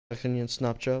Can you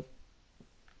Snapchat?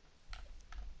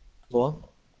 What?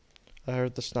 I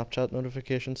heard the Snapchat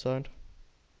notification sound.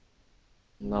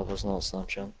 That was not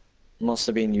Snapchat. Must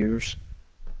have been yours.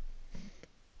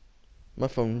 My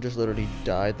phone just literally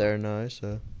died there now,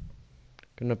 so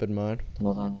couldn't have been mine.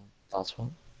 Well then, that's what.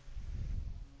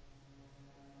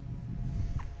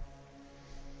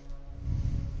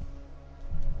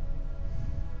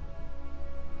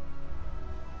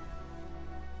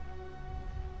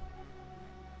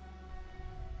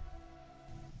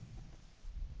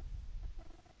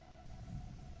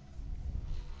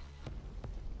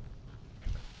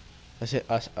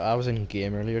 I was in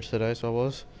game earlier today, so I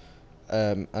was.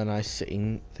 And I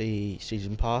seen the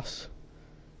season pass,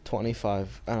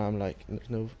 25, and I'm like,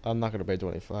 no, I'm not gonna pay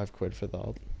 25 quid for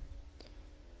that.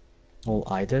 Well,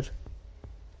 I did.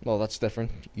 Well, that's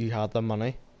different. You had the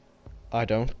money. I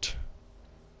don't.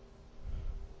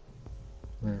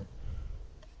 Yeah.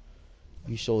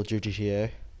 You sold your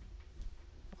GTA.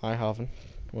 I haven't.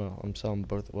 Well, I'm selling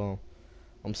both. Well,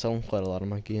 I'm selling quite a lot of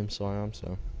my games, so I am,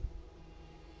 so.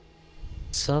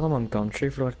 Sell them on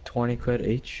Gumtree for like 20 quid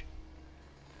each.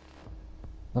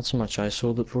 That's how much I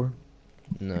sold it for.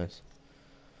 Nice.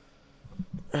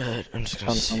 Right, I'm just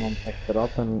gonna And see. someone picked it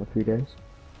up in a few days.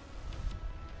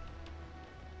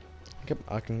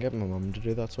 I can get my mum to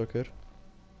do that, so I could.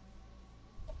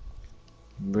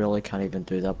 Really can't even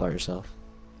do that by yourself.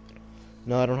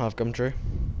 No, I don't have Gumtree.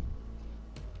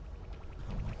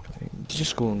 You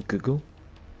just go on Google.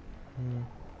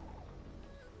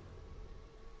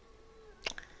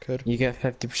 Could. You get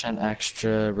 50%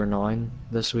 extra renown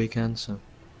this weekend, so.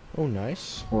 Oh,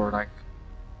 nice. Or like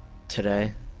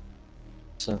today.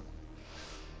 So.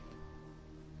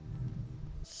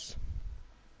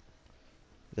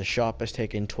 The shop has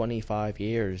taken 25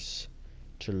 years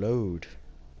to load.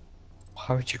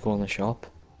 How would you go in the shop?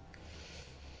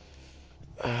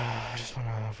 I just want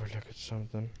to have a look at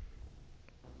something.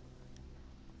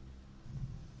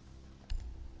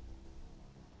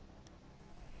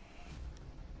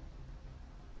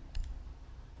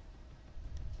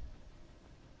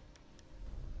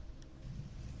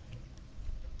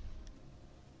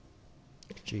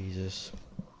 Jesus.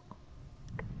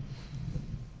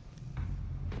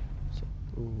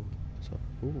 Ooh.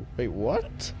 Ooh. Wait,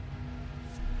 what?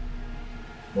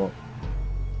 What?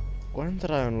 When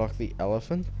did I unlock the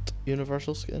elephant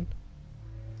universal skin?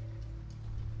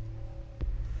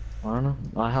 I don't know.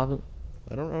 I haven't.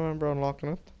 I don't remember unlocking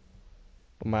it.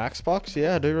 On my Xbox,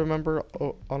 yeah, I do remember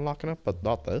unlocking it, but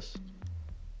not this.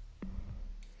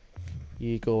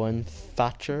 You go in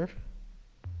Thatcher.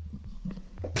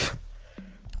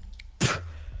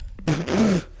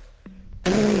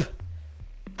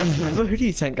 Who do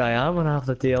you think I am when I have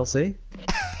the DLC?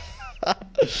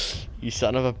 You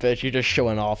son of a bitch, you're just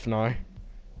showing off now.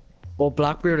 Well,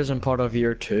 Blackbeard isn't part of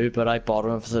year 2, but I bought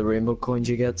him for the rainbow coins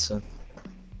you get, so.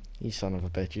 You son of a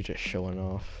bitch, you're just showing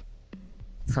off.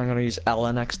 I'm gonna use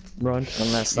Ella next round,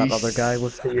 unless that other guy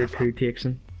with the year 2 takes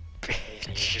him.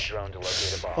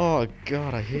 Oh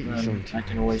god, I hate you I sometimes.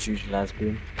 can always use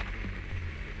lesbian.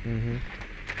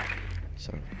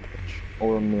 Son of a bitch.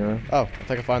 Or a mirror. Oh, I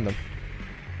think I found them.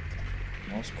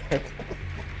 That's quick.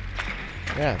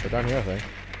 Yeah, they're down here, I think.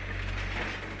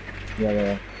 Yeah,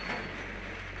 yeah.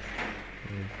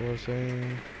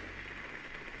 Reinforcing.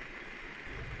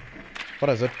 What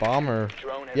is it? Bomb or?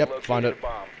 Yep, find it. There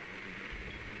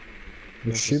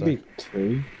Where's should the be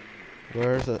 2.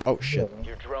 Where's the? Oh shit.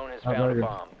 Your drone has I've found a already-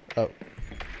 bomb. Oh.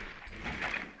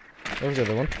 Where's the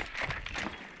other one?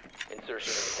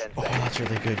 Insertion in 10 Oh, seconds. that's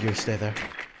really good. You stay there.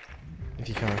 If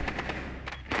you can.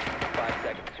 5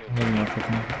 seconds to I'm engage. not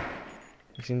looking.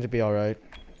 You seem to be alright.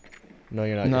 No,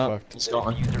 you're not. No, You're fucked. it's The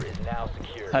gone. diffuser is now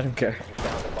secure. I don't care. You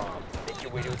found the bomb. Make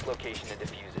your way to its location and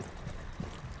defuse it.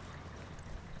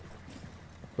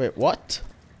 Wait, what?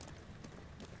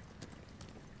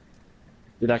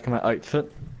 You like my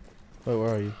outfit? Wait, where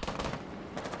are you?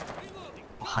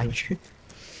 Behind you.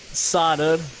 Sad.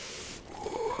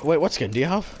 Wait, what skin do you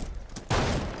have?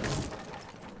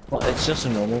 Well, it's just a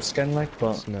normal skin, like,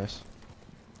 but. That's nice.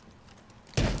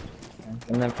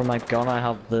 And then for my gun, I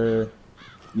have the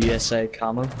USA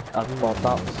camo. I bought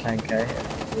that for 10k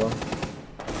as well.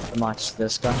 To match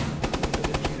this guy.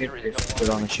 Put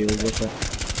on a shield with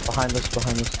it. Behind us,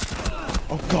 behind us.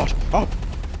 Oh god. Oh.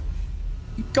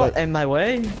 You got Wait. in my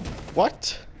way.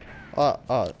 What? I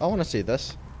want to see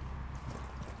this.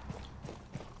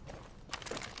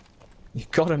 You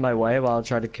got in my way while I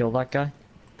tried to kill that guy.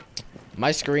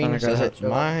 My screen Oh, says God. it.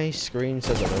 My screen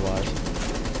says otherwise.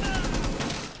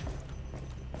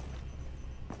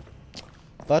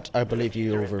 But I believe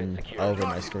you over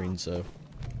my screen, so.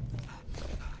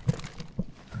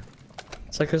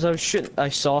 It's like, cause I was shooting, I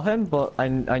saw him, but I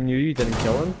knew you didn't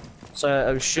kill him. So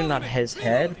I was shooting at his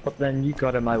head, but then you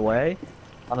got in my way,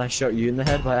 and I shot you in the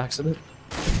head by accident.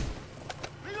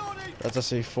 That's a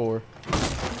C4.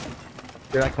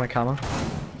 You like my camera?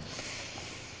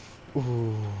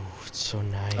 Ooh, it's so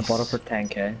nice. I bought it for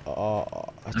 10k. Oh,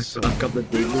 that's I've got the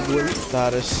David one.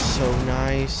 that is so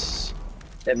nice.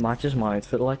 It matches my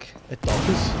outfit, like. It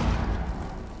does.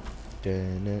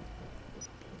 Dun it.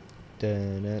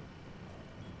 Dun it.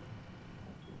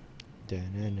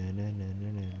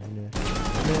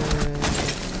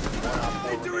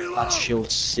 That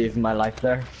shield saved my life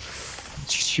there.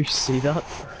 Did you see that?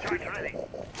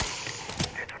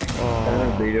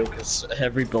 Oh. Video, because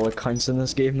every bullet counts in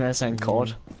this game, as I'm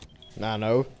caught. Nah,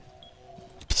 no.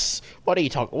 Psst, what are you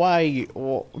talking? Why?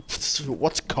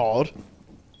 What's COD?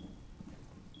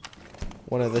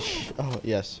 One of the. Oh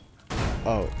yes.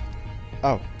 Oh.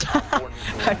 Oh.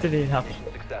 How did it happen?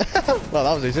 Well,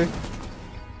 that was easy.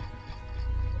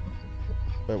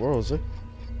 Wait, where was it?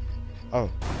 Oh.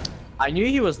 I knew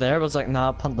he was there, but I was like, nah,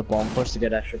 I'll punt the bomb first to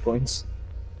get extra points.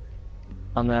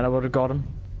 And then I would have got him.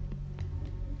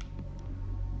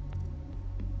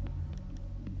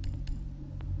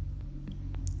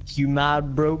 You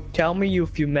mad, bro? Tell me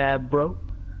if you mad, bro.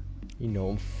 You know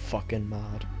I'm fucking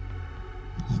mad.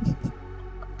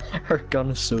 Her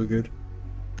gun is so good.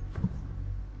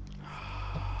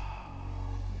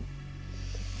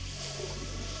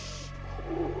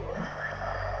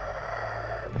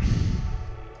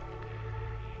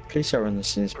 Please start in the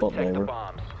same spot Protect the over.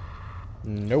 bombs.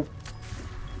 Nope.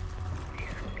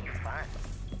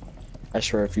 I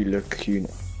swear if you look,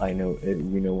 I know,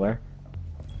 you know where.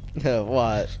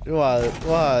 What?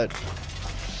 What?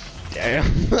 Damn.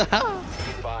 Be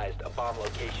advised, a bomb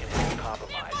location has been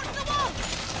compromised.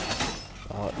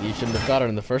 Oh, you shouldn't have got it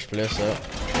in the first place, though.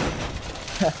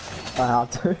 I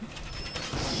had to.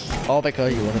 All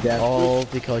because you wanted. Yeah. All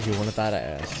because you wanted that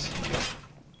ass.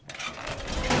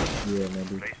 Yeah,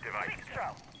 maybe.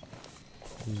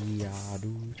 Yeah,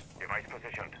 dude. Device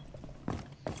positioned.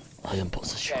 I am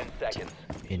positioned 10 seconds.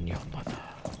 in your mother.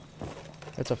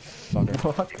 That's a fucker.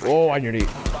 What? Oh, on your knee.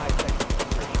 5 seconds.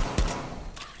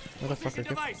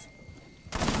 Motherfucker.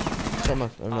 Someone.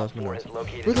 Oh, no, it's my Op 4 nose. has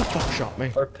located Who the a bomb. fuck shot me?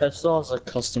 Her pistol has a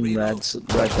custom red dot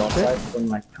sight from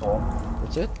my top.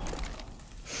 That's it?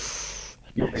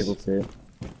 You'll be able to.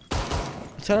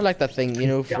 It's kind of like that thing, you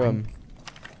know, from.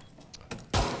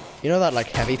 You know that like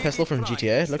heavy pistol from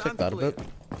GTA? It looks like that a bit.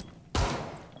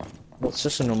 Well, it's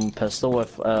just a normal pistol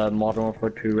with Modern Warfare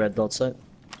 2 red dot sight.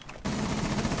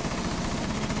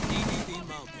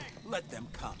 Let them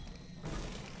come.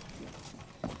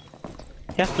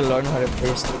 You have to learn how to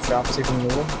place the traps even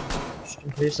lower. You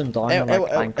can place them down at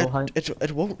like ankle height.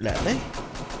 It won't let me.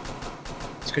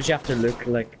 It's because you have to look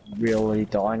like really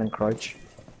down and crouch.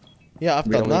 Yeah, I've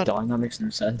Really done that. down, that makes no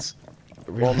sense.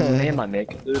 Well, me and my mate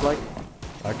can do like.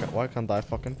 Why can't I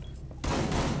fucking?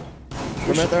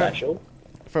 You're From it there, special.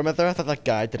 from it there, I thought that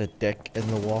guy did a dick in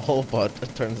the wall, but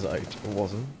it turns out it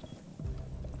wasn't.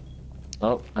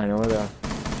 Oh, I know where they are.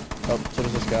 Oh, so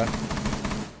does this guy.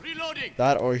 Reloading.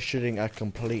 That or he's shooting at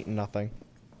complete nothing.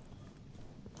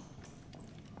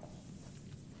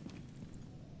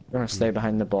 We're gonna stay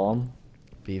behind the bomb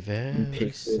Be very and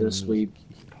peek through this sneaky. wee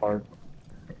part.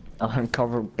 I'm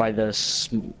covered by this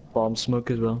bomb smoke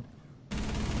as well.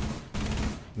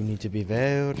 You need to be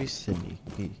very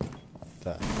sneaky.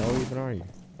 The hell even are you?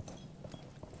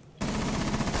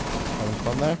 Having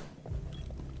fun there?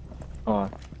 Oh,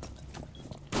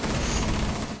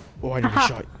 Oh, I nearly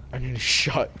shot. I nearly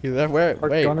shot you there. Where? our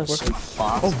Wait. gun is so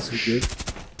fast and so good.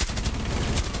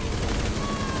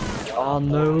 Oh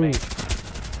no!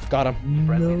 Got him.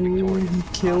 Friendly No, victorious. he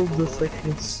killed the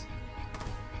thickness.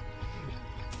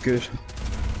 Good.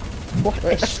 What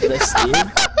is this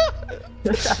game?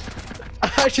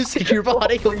 I just see your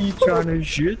body. What are you trying to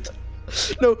shoot?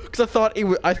 No, because I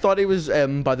thought he was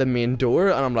by the main door,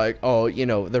 and I'm like, oh, you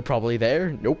know, they're probably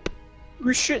there. Nope.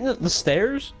 We're shooting at the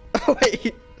stairs? Oh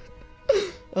wait.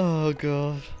 Oh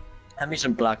god. Hemi's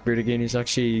in Blackbeard again, he's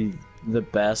actually the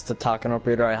best attacking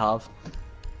operator I have.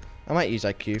 I might use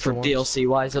IQ For for once. DLC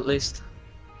wise at least.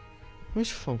 Who's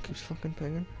Funky's fucking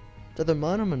pinging? Is that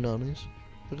mine or my nanny's?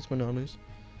 Look, it's my nanny's.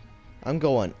 I'm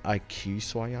going IQ,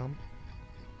 so I am.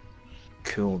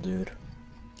 Cool, dude.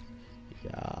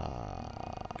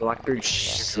 Yeah. Blackbeard's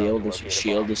shield has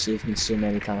saved me so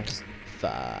many times.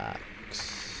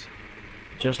 Facts.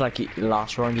 Just like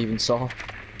last round you even saw.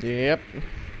 Yep.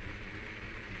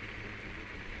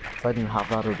 If I didn't have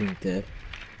that, I would have been dead.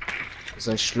 Because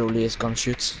I slowly as gun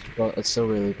shoots, but it's still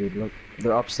really good. Look,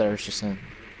 they're upstairs just saying.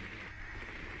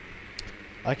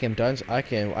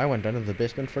 I went down to the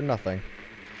basement for nothing.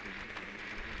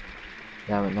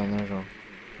 Yeah, I went down there as well.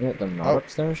 Wait, they're not Oh.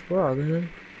 upstairs? Where are they then?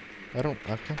 I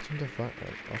can't seem to find.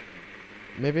 Oh.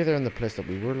 Maybe they're in the place that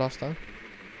we were last time.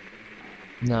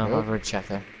 No, Nope. I've already checked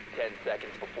there. 10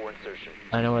 seconds before insertion.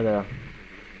 I know where they are.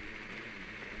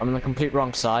 I'm on the complete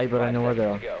wrong side, but I 5 know where they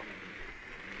seconds are.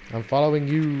 to go. I'm following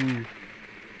you.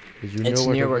 'Cause you It's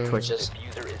know near to where go. Twitch is.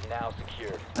 Diffuser is now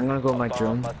secured. I'm gonna go with A my bomb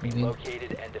drone. must be maybe.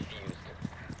 located and defused.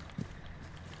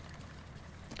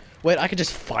 Wait, I could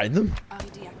just find them.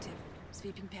 RED active.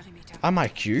 Sweeping perimeter. I'm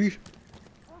IQ.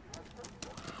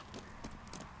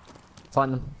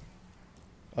 Find them.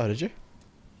 Oh, did you?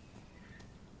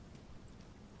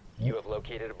 You have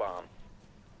located a bomb.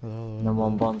 No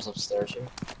one bombs upstairs here.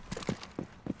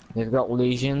 They've got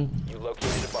Legion. You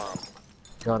located a bomb.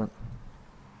 Got it.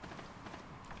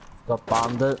 Got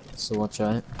Bandit, so watch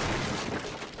out.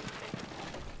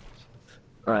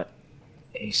 Right.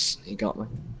 He got me.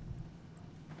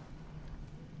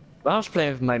 I was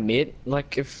playing with my mate,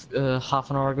 like if half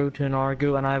an hour ago to an hour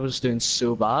ago, and I was doing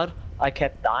so bad. I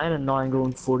kept dying, and now I'm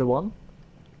going 4-1.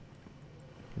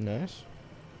 Nice.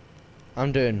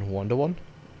 I'm doing 1-1.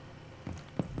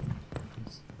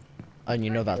 And you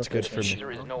know that's good for me.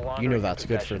 Diffuser is no longer You know in your that's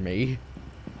good for possession. me.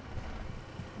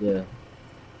 Yeah.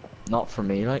 Not for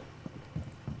me, like.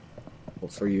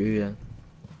 But for you, yeah.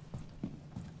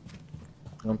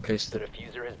 I'm placed The to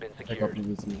diffuser has been pick up secured.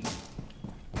 with you.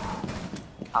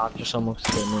 Ah, just almost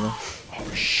getting me now.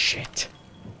 Oh shit.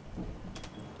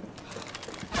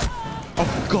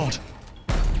 Oh god.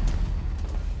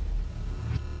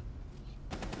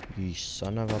 You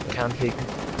son of a bitch. Can't peek.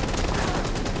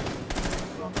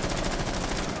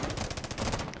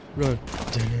 Run.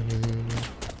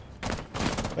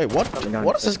 Wait, what? I'm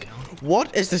What is this?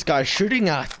 What is this guy shooting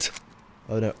at?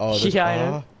 Oh no! Oh, there's, Yeah, I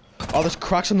know. oh, there's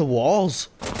cracks in the walls.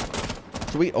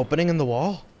 Sweet opening in the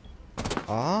wall.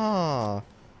 Ah,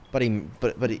 but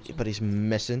he's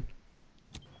missing.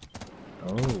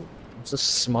 Oh, this is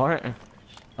smart.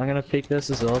 I'm gonna pick this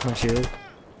as well as my shield.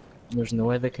 There's no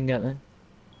way they can get me.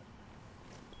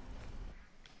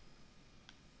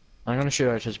 I'm gonna shoot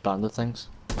out his bandit things.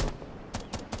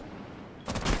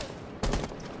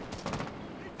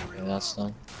 Okay, that's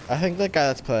done. I think the guy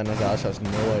that's playing his ass has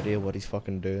no idea what he's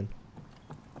fucking doing.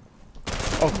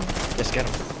 Oh, let's get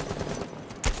him.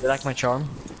 You like my charm?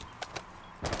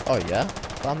 Oh yeah?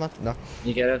 I'm not. No.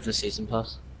 You get it with the season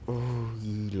pass. Oh,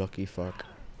 you lucky fuck.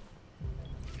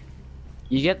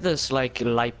 You get this like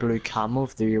light blue camo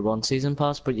through your one season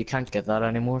pass, but you can't get that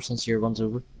anymore since year one's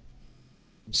over.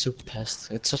 I'm so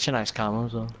pissed. It's such a nice camo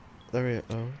as well. There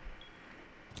we go.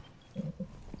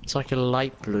 It's like a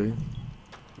light blue,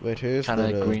 Wait, who's kind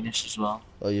the? of greenish as well.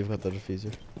 Oh, you've got the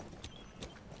diffuser.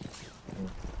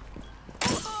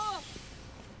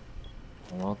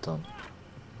 Well done.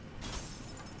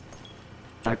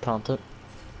 I plant it.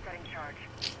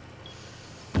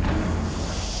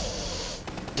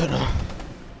 Dunno.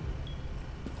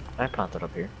 I plant it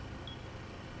up here.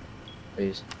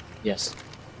 Please. Yes.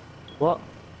 What?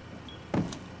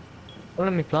 Don't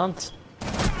let me plant.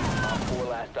 Op 4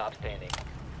 last stop standing.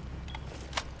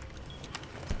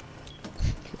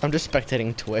 I'm just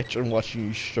spectating Twitch and watching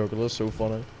you struggle is so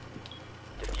funny.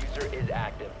 Diffuser is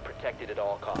active, protected at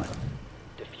all costs.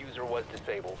 Diffuser was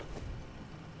disabled.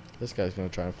 This guy's gonna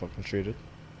try and fucking shoot it.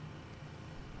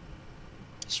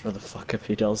 I swear the fuck if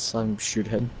he does, I'm shoot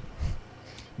him.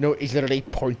 No, he's literally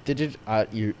pointed it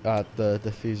at you, at the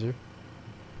diffuser.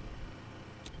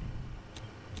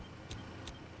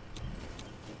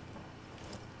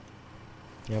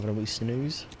 You having a wee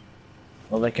snooze?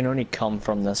 Well, they can only come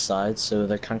from this side, so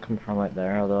they can't come from right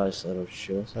there, otherwise it'll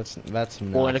show us. That's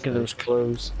Boy, look nasty. at those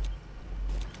clothes.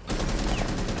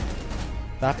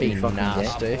 That'd be You fucking Op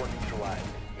nasty. 4 neutralized.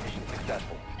 Mission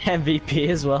successful. MVP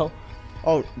as well.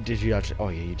 Oh, did you actually? Oh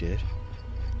yeah, you did.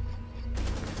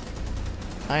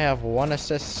 I have 1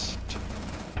 assist.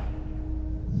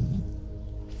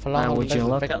 And would you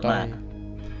look at that?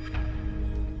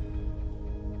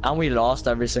 And we lost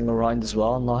every single round as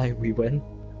well, now we win.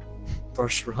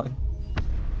 First round.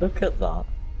 Look at that.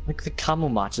 Like the camo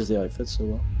matches the outfit so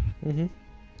well. Mhm.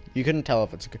 You couldn't tell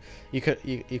if it's a you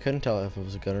couldn't tell if it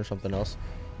was a gun or something else.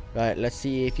 Right, let's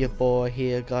see if your boy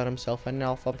here got himself an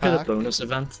alpha Look at the pack. bonus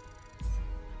event.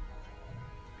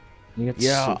 You get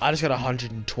Yeah, so- I just got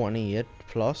 128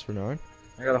 plus for now.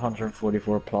 I got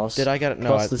 144 plus. Did I get it? No,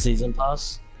 Plus the season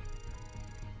pass.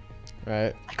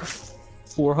 right. I got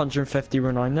 450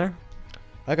 renown there.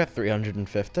 I got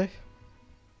 350.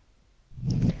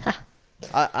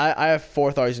 I have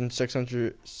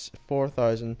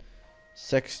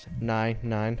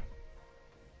 4,699.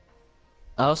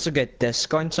 I also get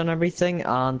discounts on everything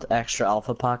and extra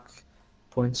alpha pack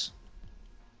points.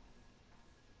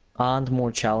 And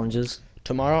more challenges.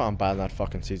 Tomorrow I'm buying that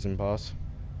fucking season pass.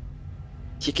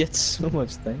 You get so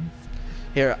much thing.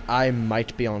 Here, I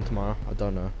might be on tomorrow. I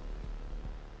don't know.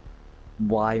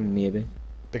 Why maybe?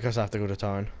 Because I have to go to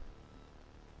town.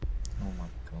 Oh my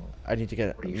god. I need to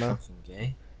get Are you no. fucking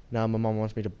gay? No, my mom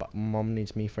wants me to. Mom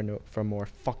needs me for more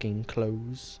fucking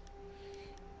clothes.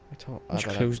 Which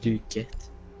clothes do you get?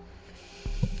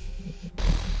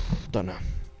 Don't know.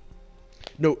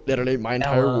 No, literally, my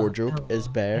entire Ella, wardrobe is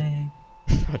bare. hey.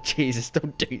 Oh Jesus!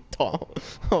 Don't do Tom.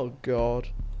 Oh God.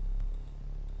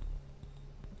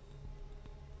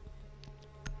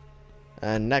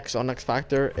 And next on X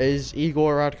Factor is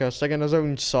Igor Radka singing his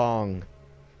own song.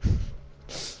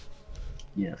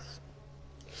 Yes.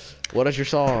 What is your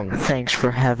song? Thanks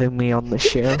for having me on the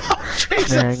show. Jesus.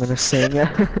 Today I'm gonna sing.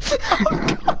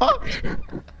 Oh,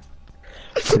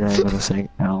 Today I'm gonna sing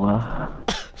Ella.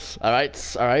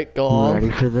 Alright, go on.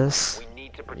 Ready for this? We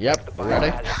need to protect Yep, the ready.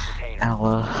 biohazard container.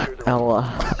 Ella,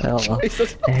 Ella.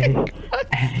 Jesus. Hey,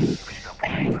 hey.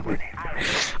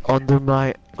 Under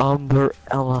my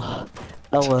umbrella.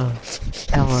 Ella.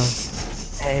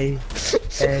 Hey,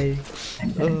 hey.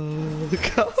 Oh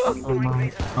God. Under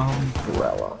my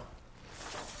umbrella.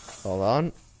 Hold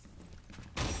on.